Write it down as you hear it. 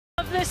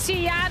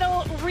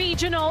Seattle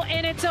Regional,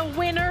 and it's a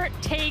winner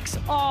takes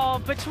all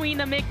between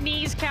the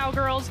McNeese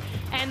Cowgirls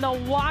and the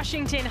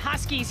Washington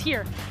Huskies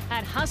here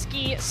at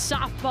Husky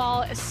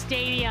Softball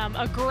Stadium.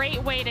 A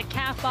great way to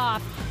cap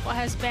off what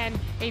has been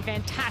a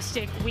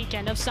fantastic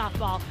weekend of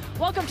softball.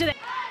 Welcome to the...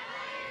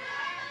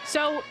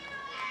 So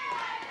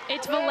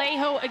it's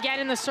Vallejo again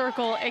in the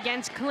circle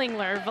against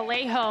Klingler.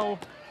 Vallejo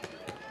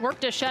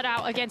worked a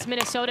shutout against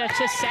Minnesota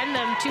to send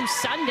them to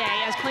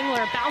Sunday as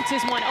Klingler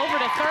bounces one over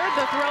to third.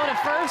 The throw to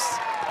first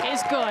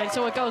is good,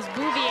 so it goes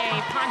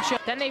Bouvier, Poncho.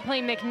 Then they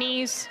play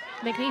McNeese.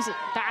 McNeese,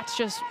 that's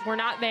just, we're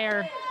not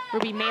there.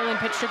 Ruby Malin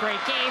pitched a great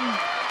game.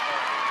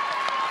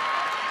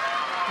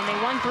 And they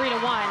won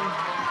 3-1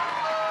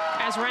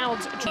 as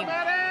Reynolds.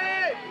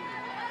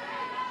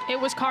 It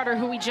was Carter,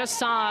 who we just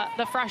saw,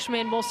 the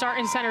freshman, will start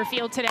in center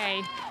field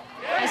today.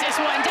 As this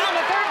one down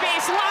the third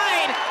base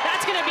line,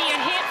 that's gonna be a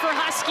hit for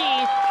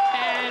Husky,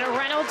 and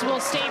Reynolds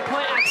will stay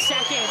put at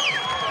second.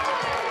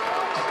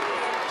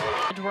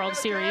 World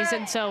Series,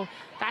 and so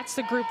that's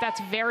the group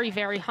that's very,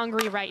 very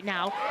hungry right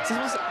now.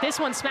 This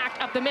one smacked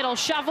up the middle,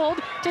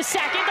 shoveled to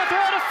second, the throw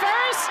to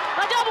first,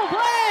 a double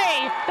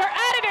play! They're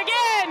at it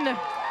again!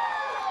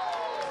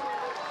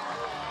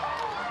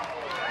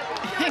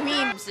 I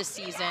mean, this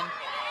season.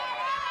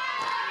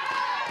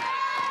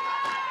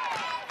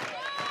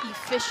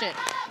 Efficient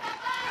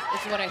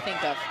is what I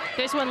think of.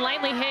 This one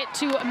lightly hit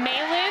to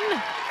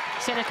Malin.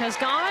 Seneca's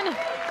gone.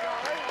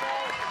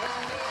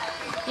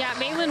 Yeah,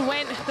 Malin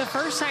went the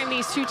first time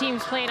these two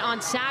teams played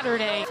on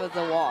Saturday. For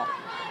the wall.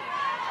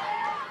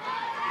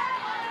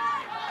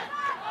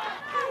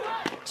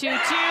 2-2,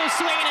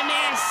 swing and a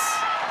miss.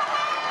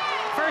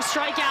 First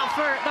strikeout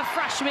for the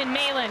freshman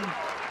Malin.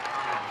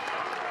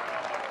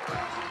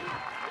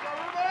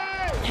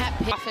 Hat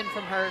pick often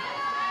from her.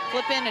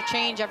 Flip in a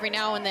change every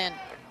now and then.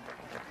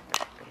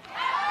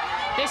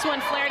 This one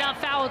flared out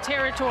foul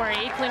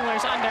territory.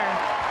 Klingler's under,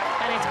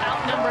 and it's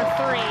out number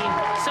 3.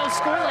 So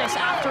scoreless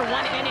after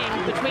one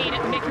inning between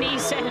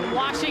McNeese and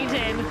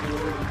Washington.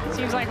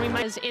 Seems like we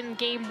might have in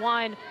game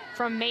 1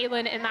 from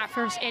Malin in that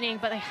first inning,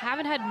 but they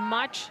haven't had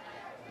much,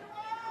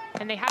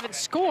 and they haven't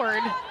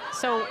scored.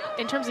 So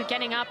in terms of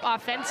getting up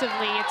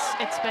offensively,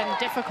 it's been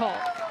difficult.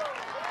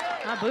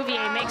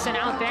 Bouvier makes it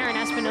out there, and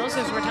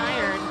Espinosa's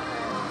retired.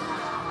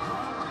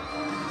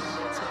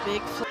 It's a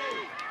big flip.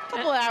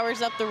 Couple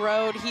hours up the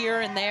road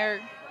here and there.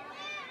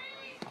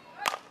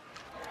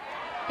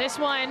 This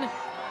one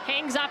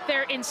hangs up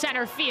there in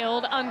center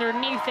field.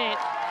 Underneath it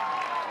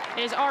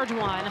is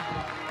Arjuan.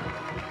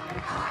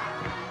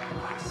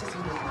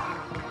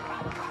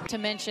 To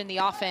mention the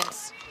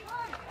offense,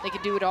 they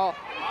could do it all.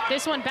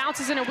 This one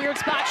bounces in a weird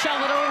spot,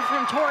 shoveled over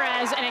from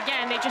Torres, and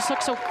again, they just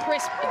look so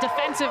crisp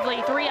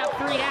defensively. 3 up,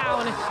 3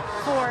 down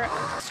for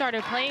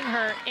started playing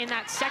her in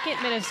that second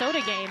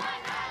Minnesota game.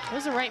 It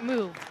was the right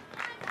move.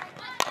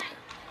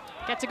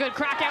 Gets a good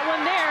crack at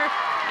one there,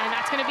 and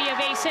that's gonna be a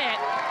base hit.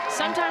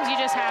 Sometimes you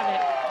just have it.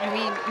 I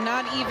mean,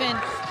 not even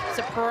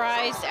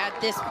surprised at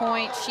this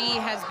point. She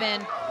has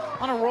been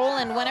on a roll,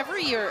 and whenever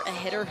you're a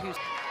hitter who's...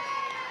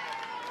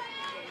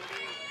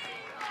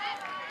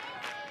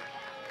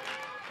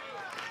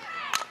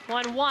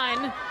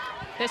 1-1.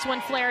 This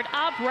one flared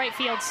up, right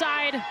field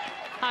side.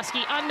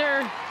 Husky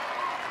under,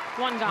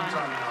 1 gone.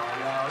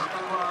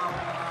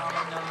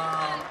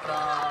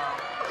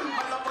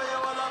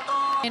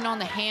 In on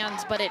the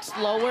hands, but it's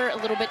lower, a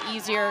little bit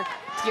easier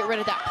to get rid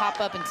of that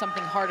pop-up and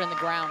something hard on the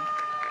ground.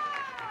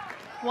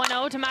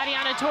 1-0 to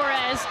Mariana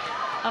Torres.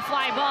 A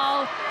fly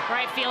ball,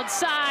 right field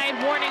side.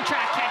 Warning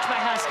track catch by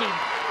Husky.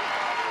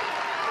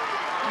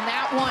 And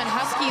that one,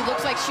 Husky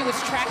looks like she was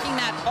tracking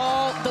that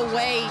all the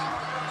way.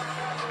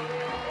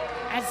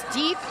 As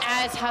deep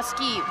as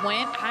Husky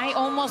went, I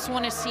almost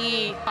want to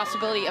see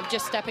possibility of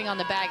just stepping on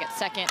the bag at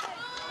second.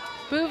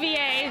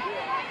 Bouvier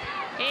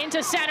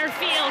into center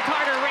field.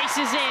 Carter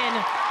races in.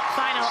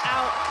 Final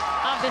out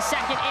of the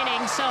second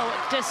inning. So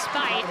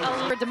despite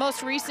the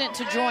most recent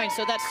to join,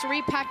 so that's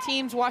 3 pack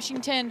teams.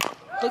 Washington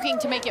looking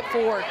to make it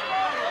 4.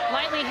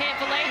 Lightly hit,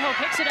 Vallejo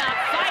picks it up,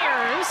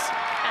 fires.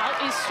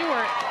 Out is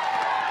Stewart.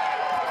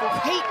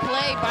 Great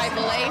play by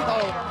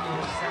Vallejo.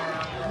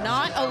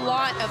 Not a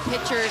lot of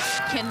pitchers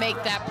can make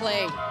that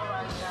play.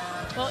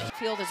 Well,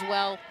 field as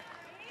well.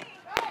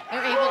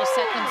 They're able to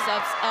set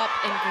themselves up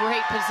in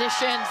great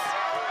positions.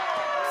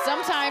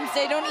 Sometimes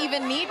they don't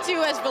even need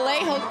to as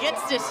Vallejo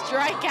gets to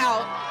strike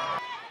out.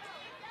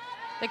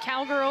 The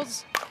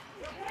Cowgirls.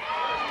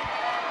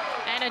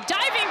 And a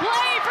diving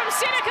play from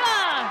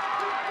Seneca.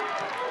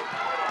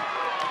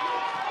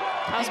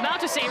 I was about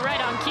to say right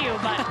on cue,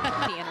 but...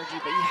 the energy,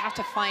 but you have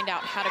to find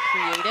out how to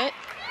create it.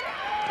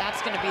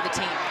 That's going to be the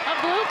team. A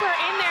blooper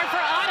in there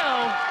for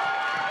Otto.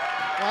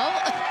 Well,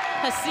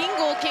 a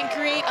single can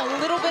create a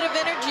little bit of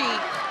energy.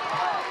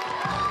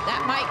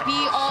 That might be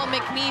all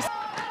McNeese.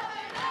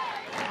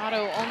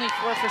 Otto only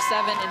 4 for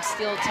 7 in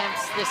steal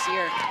attempts this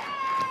year.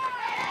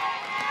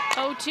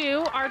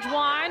 0-2,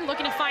 Arjuan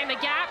looking to find the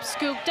gap,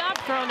 scooped up,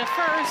 thrown to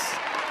first.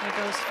 There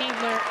goes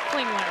Klingler.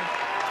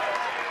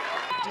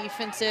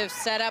 Defensive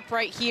setup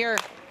right here.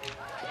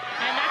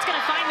 And that's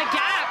gonna find the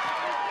gap.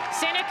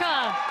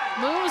 Seneca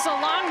moves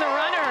along the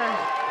runner.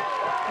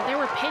 But they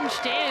were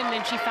pinched in,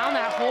 and she found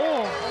that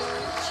hole.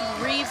 She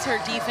reads her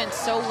defense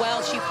so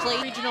well. She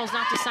played. Regional's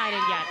not decided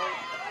yet.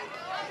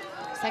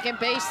 Second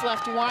base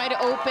left wide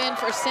open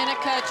for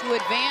Seneca to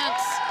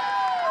advance.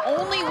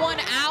 Only one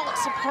out.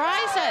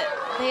 Surprised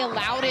that they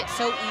allowed it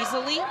so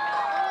easily.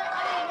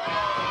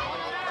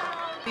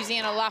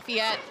 Louisiana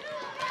Lafayette.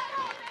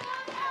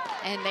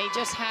 And they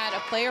just had a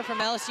player from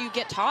LSU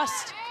get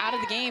tossed out of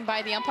the game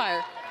by the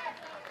umpire.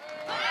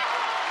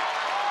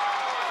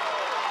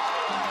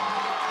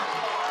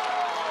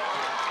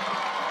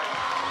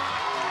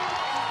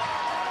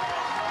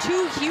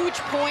 Two huge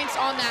points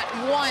on that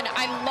one.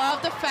 I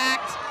love the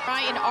fact,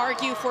 try and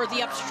argue for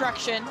the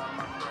obstruction.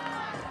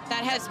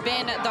 That has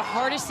been the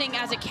hardest thing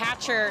as a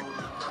catcher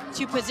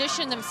to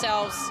position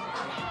themselves.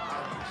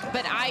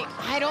 But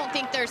I don't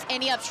think there's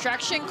any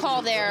obstruction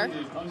call there.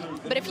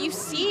 But if you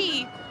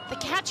see the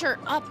catcher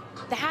up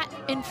that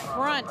in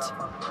front,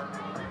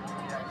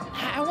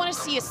 I want to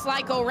see a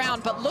slide go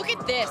around, but look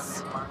at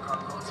this.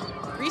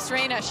 Reese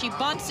Reyna, she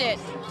bunts it.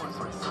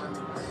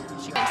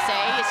 She can say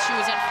she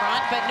was in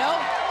front, but no.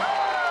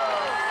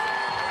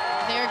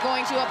 They're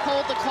going to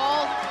uphold the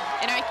call,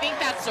 and I think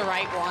that's the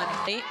right one.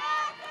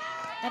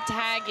 That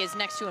tag is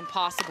next to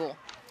impossible.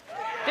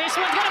 This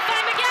one's gonna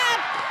find the gap.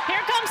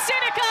 Here comes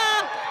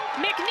Seneca.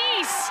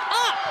 McNeese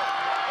up.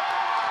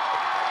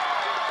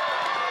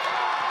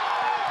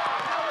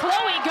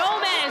 Chloe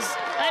Gomez,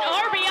 an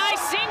RBI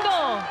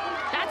single.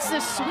 That's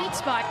the sweet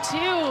spot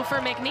too for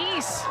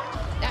McNeese.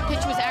 That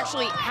pitch was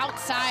actually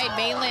outside.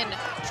 Malin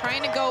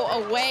trying to go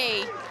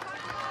away.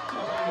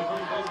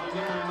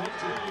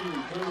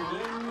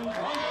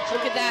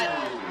 Look at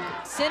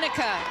that.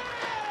 Seneca,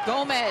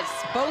 Gomez,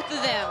 both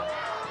of them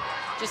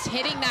just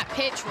hitting that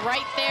pitch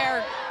right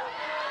there.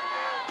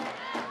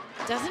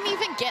 Doesn't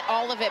even get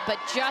all of it, but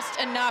just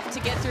enough to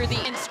get through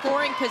the in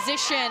scoring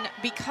position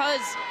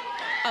because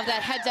of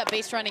that heads-up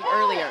base running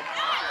earlier.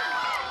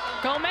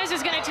 Gomez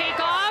is gonna take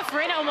off.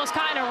 Reyna almost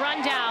caught in a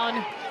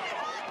rundown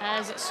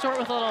as Stewart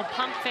with a little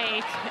pump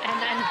fake and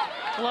then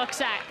looks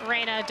at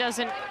Reyna,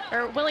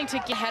 willing to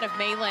get ahead of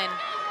Malin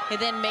and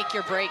then make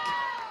your break.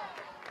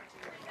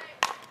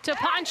 To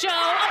Pancho,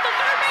 up the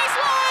third base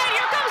line.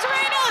 Here comes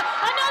Reyna.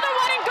 Another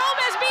one, and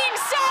Gomez being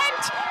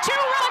sent. 2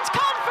 runs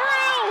come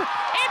through.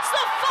 It's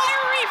the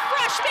fiery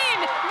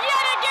freshman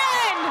yet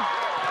again.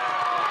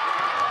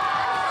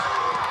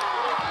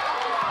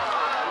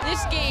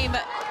 This game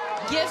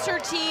gives her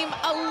team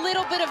a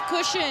little bit of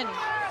cushion.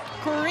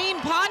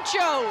 Corrine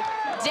Pancho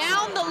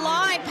down the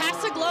line,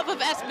 past the glove of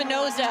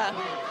Espinoza.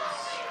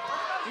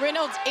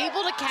 Reynolds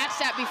able to catch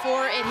that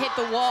before it hit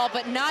the wall,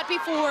 but not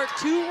before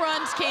 2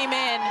 runs came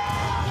in.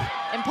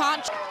 And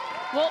Pancho.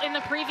 Well, in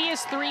the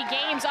previous 3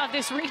 games of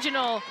this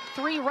regional,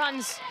 3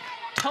 runs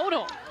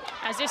total,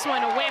 as this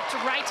one whipped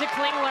right to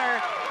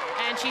Klingler,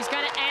 and she's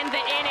gonna end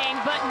the inning,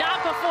 but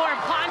not before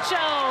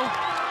Pancho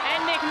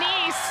and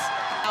McNeese.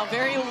 Now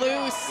very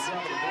loose.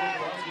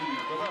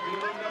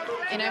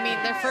 And I mean,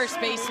 their first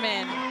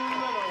baseman,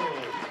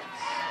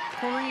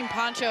 Corrine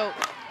Pancho.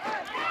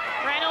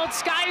 Reynolds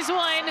skies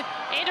one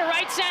into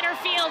right center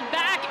field,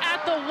 back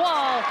at the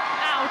wall,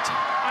 out.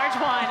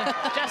 Arjuan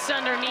just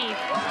underneath.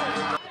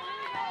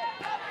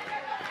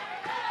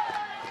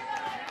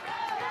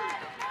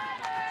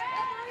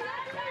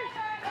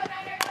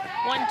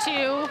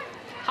 1-2,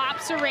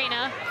 hops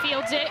Reyna,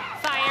 fields it,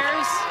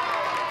 fires.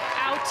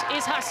 Out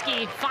is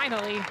Husky,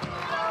 finally.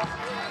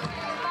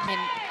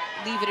 And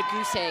leave it a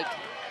goose egg.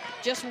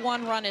 Just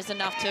 1 run is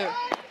enough to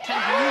kind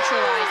of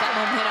neutralize that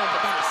momentum,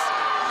 but that is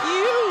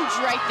huge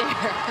right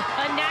there.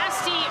 A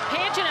nasty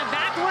pitch and a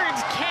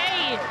backwards K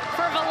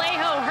for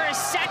Vallejo, her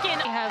second.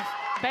 They have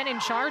been in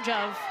charge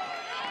of,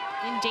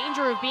 in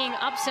danger of being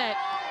upset.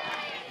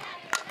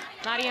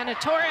 Mariana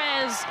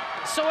Torres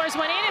soars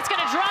one in, it's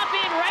gonna drop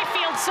in right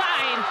field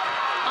side.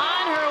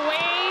 On her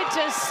way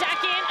to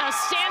second, a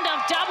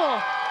stand-up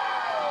double.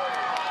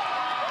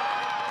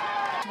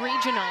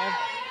 Regional,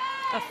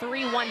 a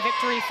 3-1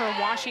 victory for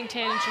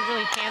Washington. She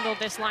really handled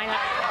this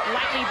lineup.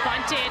 Lightly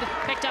bunted,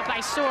 picked up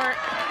by Stewart,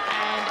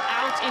 and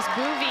out is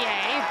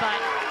Bouvier, but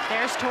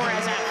there's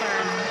Torres at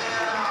third.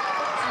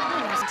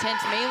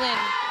 Intense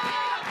Malin.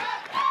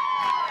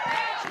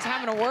 She's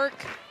having to work.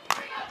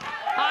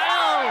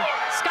 Oh,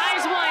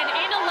 skies one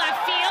into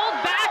left field.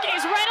 Back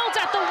is Reynolds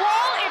at the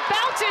wall. It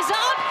bounces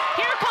up.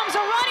 Here comes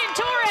a run in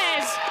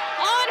Torres.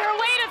 On her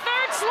way to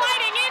third,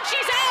 sliding in.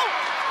 She's out.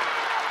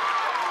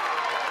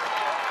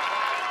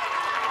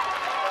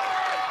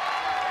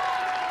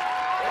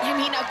 I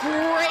mean, a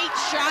great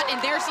shot,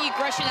 and there's the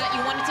aggression that you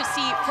wanted to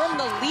see from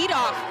the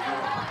leadoff.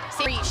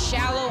 Very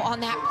shallow on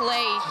that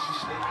play,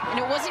 and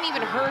it wasn't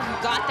even her who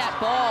got that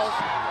ball.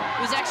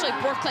 It was actually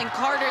Brooklyn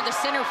Carter, the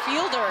center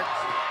fielder.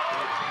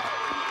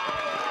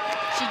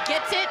 She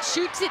gets it,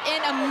 shoots it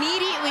in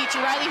immediately to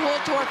Riley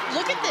Holtorf.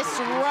 Look at this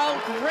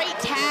throw, great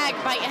tag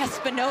by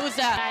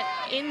Espinoza.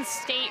 That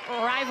in-state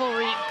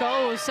rivalry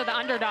goes to the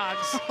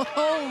underdogs.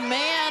 Oh,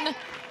 man.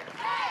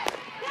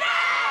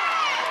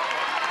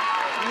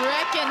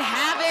 wrecking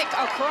havoc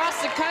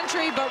across the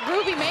country, but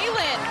Ruby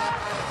Malin.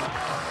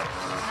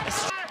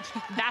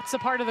 That's the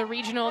part of the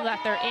regional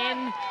that they're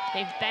in.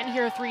 They've been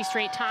here 3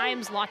 straight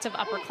times. Lots of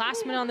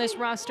upperclassmen on this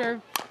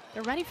roster.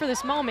 They're ready for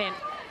this moment.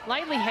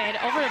 Lightly hit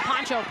over to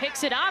Pancho,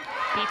 picks it up,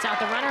 beats out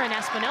the runner and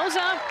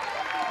Espinoza.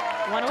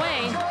 1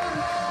 away.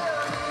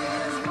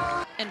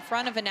 In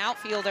front of an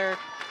outfielder.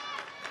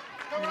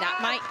 I mean,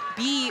 that might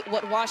be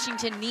what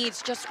Washington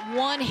needs, just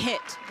 1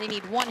 hit. They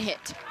need 1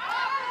 hit.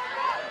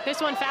 This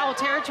one foul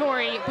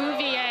territory.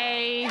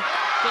 Bouvier,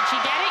 did she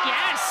get it?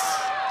 Yes.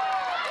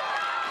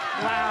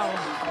 Wow.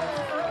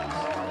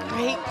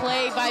 Great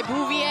play by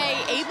Bouvier,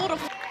 able to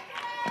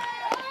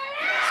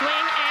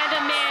swing and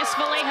a miss.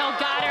 Vallejo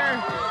got her.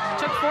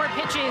 Took 4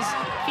 pitches.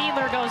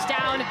 Fiedler goes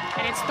down,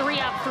 and it's 3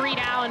 up, 3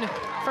 down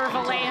for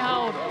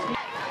Vallejo.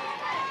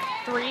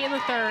 3 in the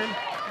 3rd,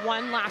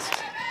 1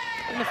 last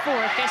in the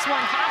 4th. This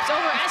one hops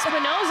over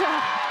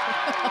Espinoza.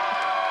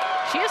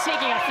 She is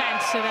taking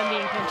offense to them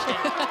being pinched in.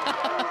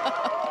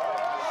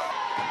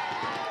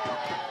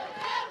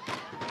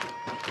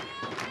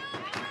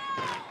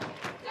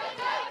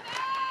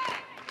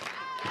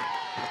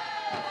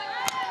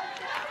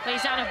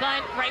 Lays down a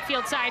bunt, right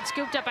field side,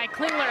 scooped up by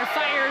Klingler,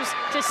 fires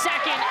to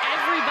second.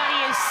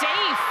 Everybody is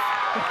safe.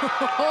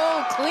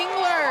 Oh,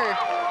 Klingler.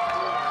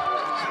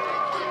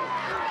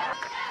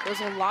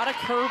 There's a lot of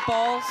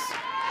curveballs.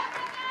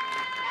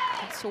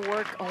 Needs to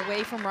work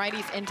away from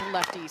righties into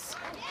lefties.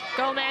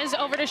 Gomez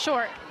over to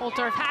short.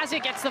 Holtorf has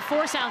it, gets the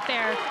force out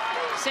there.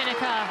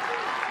 Seneca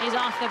is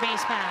off the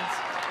base paths.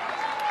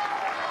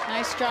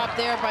 Nice job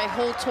there by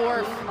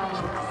Holtorf.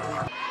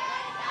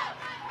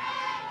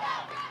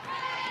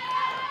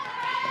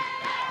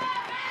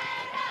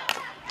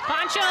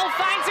 Pancho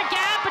finds a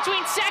gap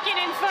between 2nd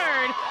and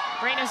 3rd.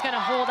 Reyna's gonna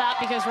hold up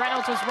because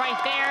Reynolds was right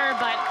there,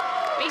 but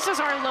bases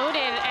are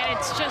loaded, and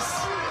it's just,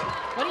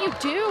 what do you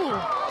do?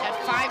 At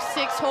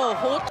 5-6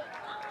 hole.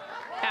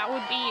 That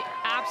would be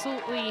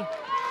absolutely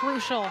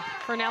crucial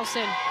for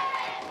Nelson.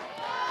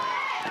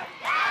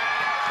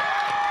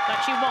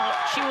 But she won't.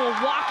 She will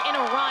walk in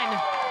a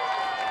run.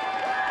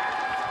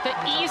 The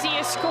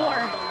easiest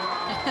score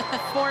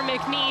for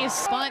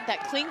McNeese. Bunt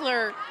that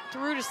Klingler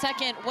threw to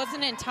 2nd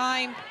wasn't in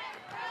time.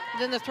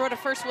 Then the throw to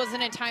 1st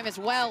wasn't in time as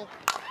well.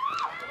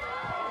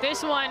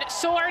 This one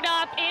soared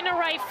up into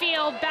right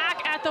field,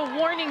 back at the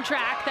warning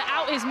track. The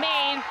out is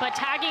made, but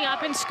tagging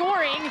up and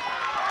scoring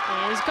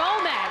is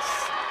Gomez.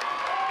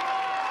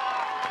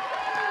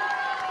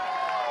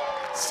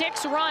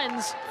 6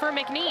 runs for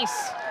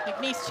McNeese.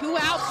 McNeese 2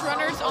 outs,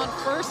 runners on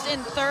 1st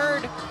and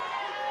 3rd.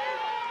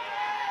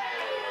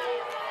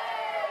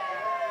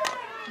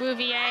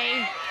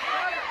 Bouvier.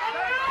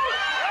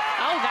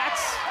 Oh,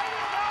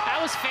 that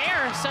was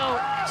fair. So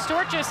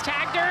Stewart just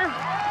tagged her,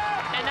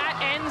 and that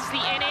ends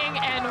the inning,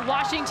 and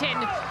Washington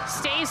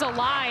stays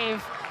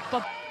alive.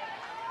 But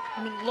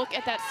I mean, look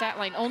at that stat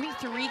line. Only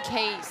 3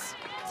 Ks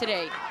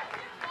today.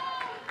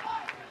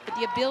 But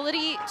the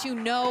ability to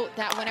know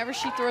that whenever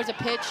she throws a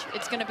pitch,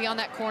 it's going to be on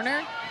that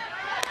corner,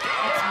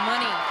 that's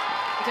money.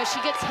 Because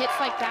she gets hits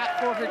like that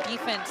for her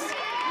defense.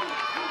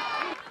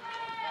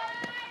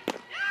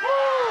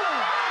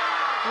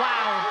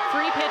 Wow,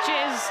 3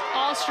 pitches,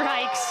 all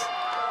strikes.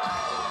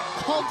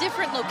 All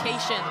different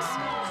locations.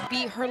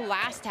 Be her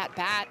last at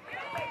bat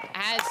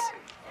as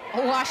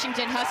a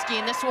Washington Husky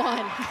in this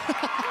one.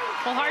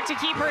 Well, hard to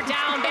keep her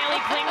down. Bailey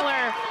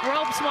Klingler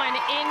ropes one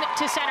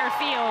into center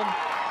field.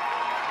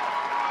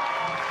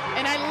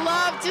 And I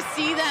love to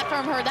see that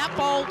from her. That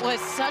ball was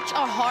such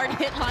a hard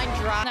hit line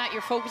drive. That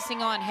you're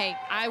focusing on, hey,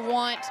 I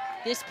want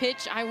this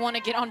pitch, I want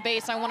to get on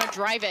base, I want to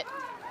drive it.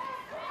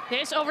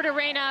 This over to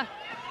Reyna.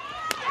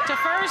 To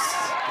 1st,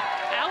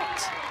 out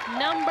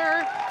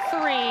number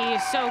 3.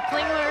 So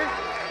Klingler,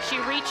 she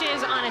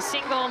reaches on a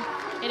single.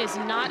 It is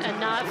not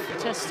enough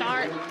to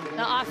start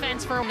the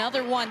offense for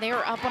another one. They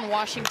are up on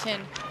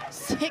Washington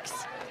 6-0.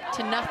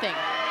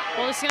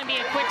 Well, this is going to be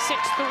a quick 6-3.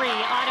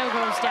 Otto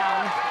goes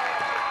down.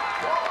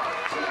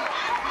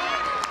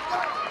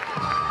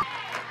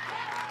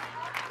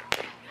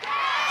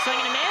 Swing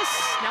and a miss.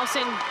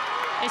 Nelson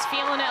is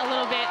feeling it a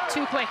little bit.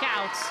 2 quick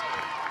outs.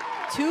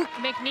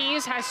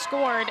 McNeese has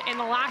scored in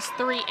the last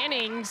 3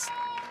 innings.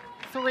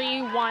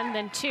 3, 1,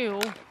 then 2.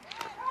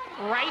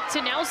 Right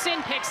to Nelson,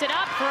 picks it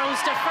up,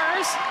 throws to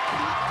 1st.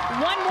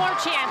 1 more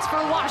chance for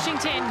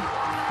Washington.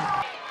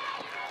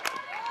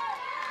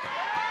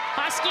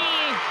 Husky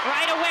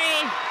right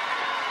away.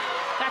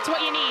 That's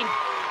what you need.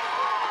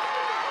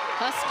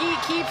 Husky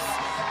keeps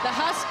the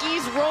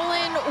Huskies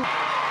rolling.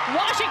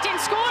 Washington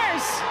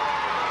scores.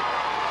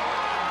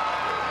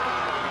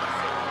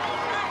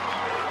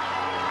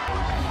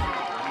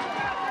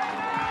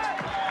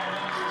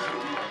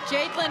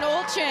 Jaitlin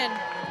Olchen,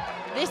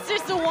 this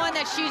is the one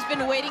that she's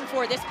been waiting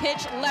for. This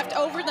pitch left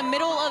over the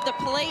middle of the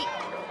plate,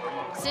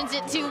 sends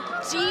it to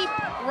deep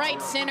right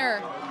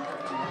center.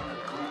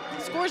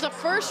 Scores a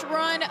 1st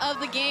run of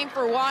the game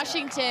for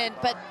Washington,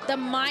 but the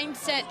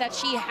mindset that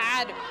she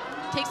had,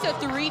 takes a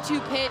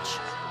 3-2 pitch.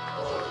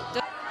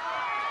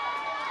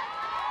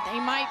 They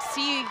might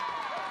see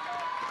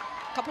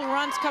Couple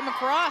runs come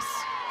across.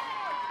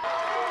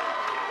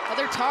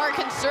 Other Tar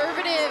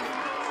conservative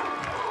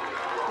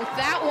with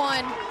that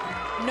one.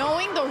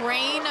 Knowing the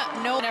rain,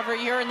 whenever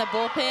you're in the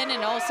bullpen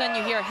and all of a sudden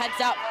you hear heads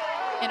up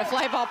and a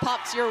fly ball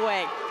pops your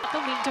way. The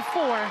lead to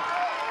 4,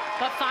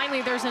 but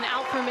finally there's an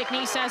out for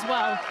McNeese as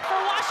well. For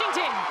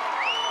Washington.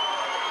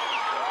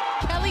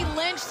 Kelly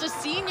Lynch, the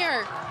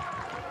senior,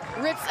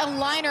 rips a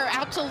liner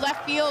out to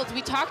left field.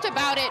 We talked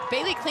about it.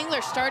 Bailey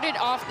Klingler started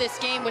off this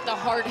game with a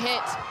hard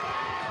hit.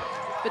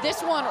 But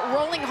this one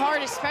rolling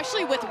hard,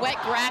 especially with wet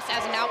grass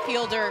as an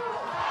outfielder.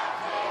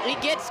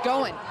 It gets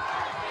going.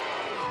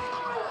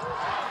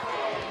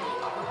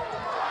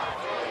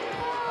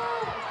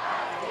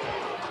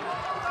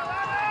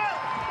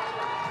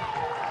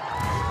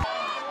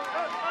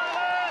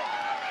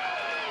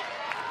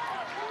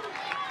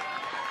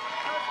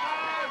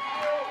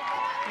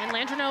 And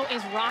Landreneau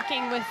is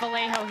rocking with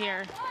Vallejo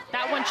here.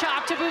 That one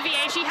chopped to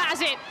Bouvier, she has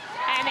it.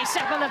 And they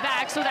step on the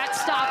bag, so that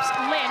stops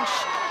Lynch.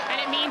 And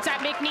it means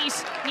that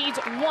McNeese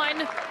needs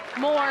one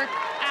more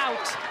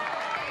out.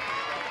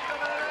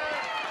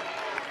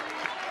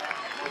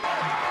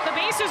 The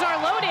bases are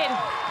loaded.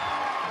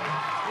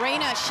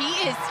 Reyna, she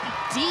is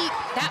deep.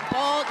 That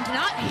ball did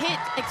not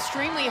hit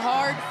extremely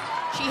hard.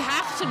 She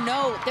has to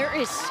know there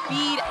is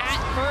speed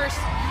at first.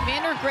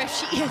 Vandergriff,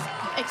 she is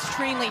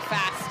extremely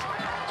fast.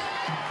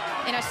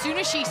 And as soon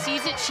as she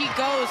sees it, she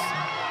goes.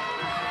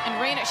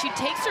 And Reyna, she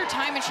takes her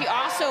time and she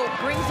also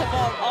brings the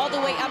ball all the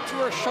way up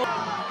to her shoulder.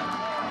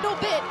 A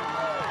little bit.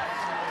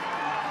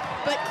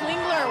 But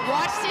Klingler,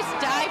 watch this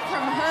dive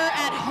from her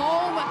at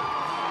home.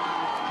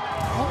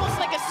 Almost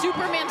like a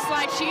Superman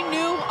slide. She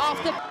knew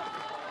off the...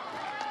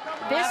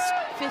 This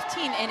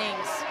 15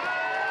 innings,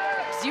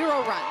 0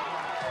 run.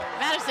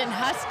 Madison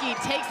Husky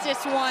takes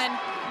this one.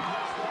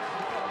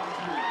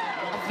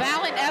 A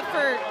valiant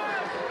effort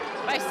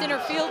by center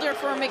fielder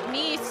for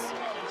McNeese.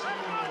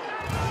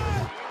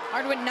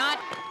 Hardwood not.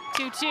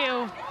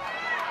 2-2.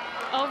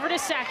 Over to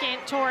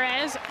second.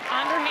 Torres,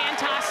 underhand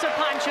toss to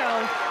Pancho,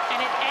 and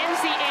it ends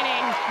the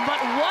inning.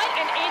 But what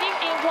an inning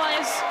it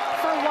was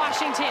for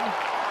Washington.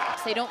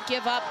 They don't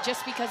give up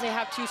just because they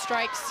have 2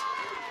 strikes.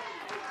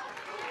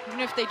 Even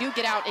if they do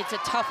get out, it's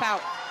a tough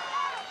out.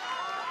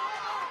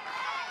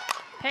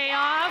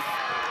 Payoff,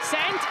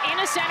 sent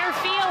into center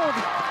field.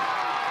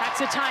 That's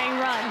a tying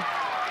run.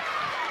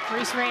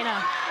 Reese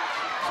Reyna.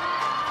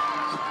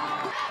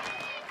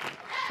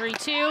 3-2,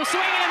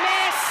 swing and a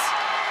miss.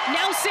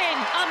 Nelson,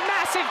 a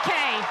massive K.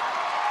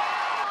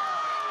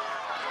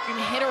 And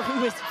a hitter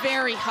who is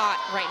very hot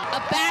right now.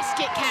 A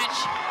basket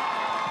catch.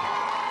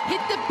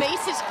 Hit the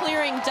bases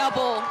clearing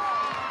double.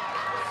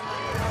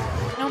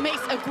 Now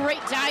makes a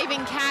great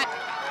diving catch.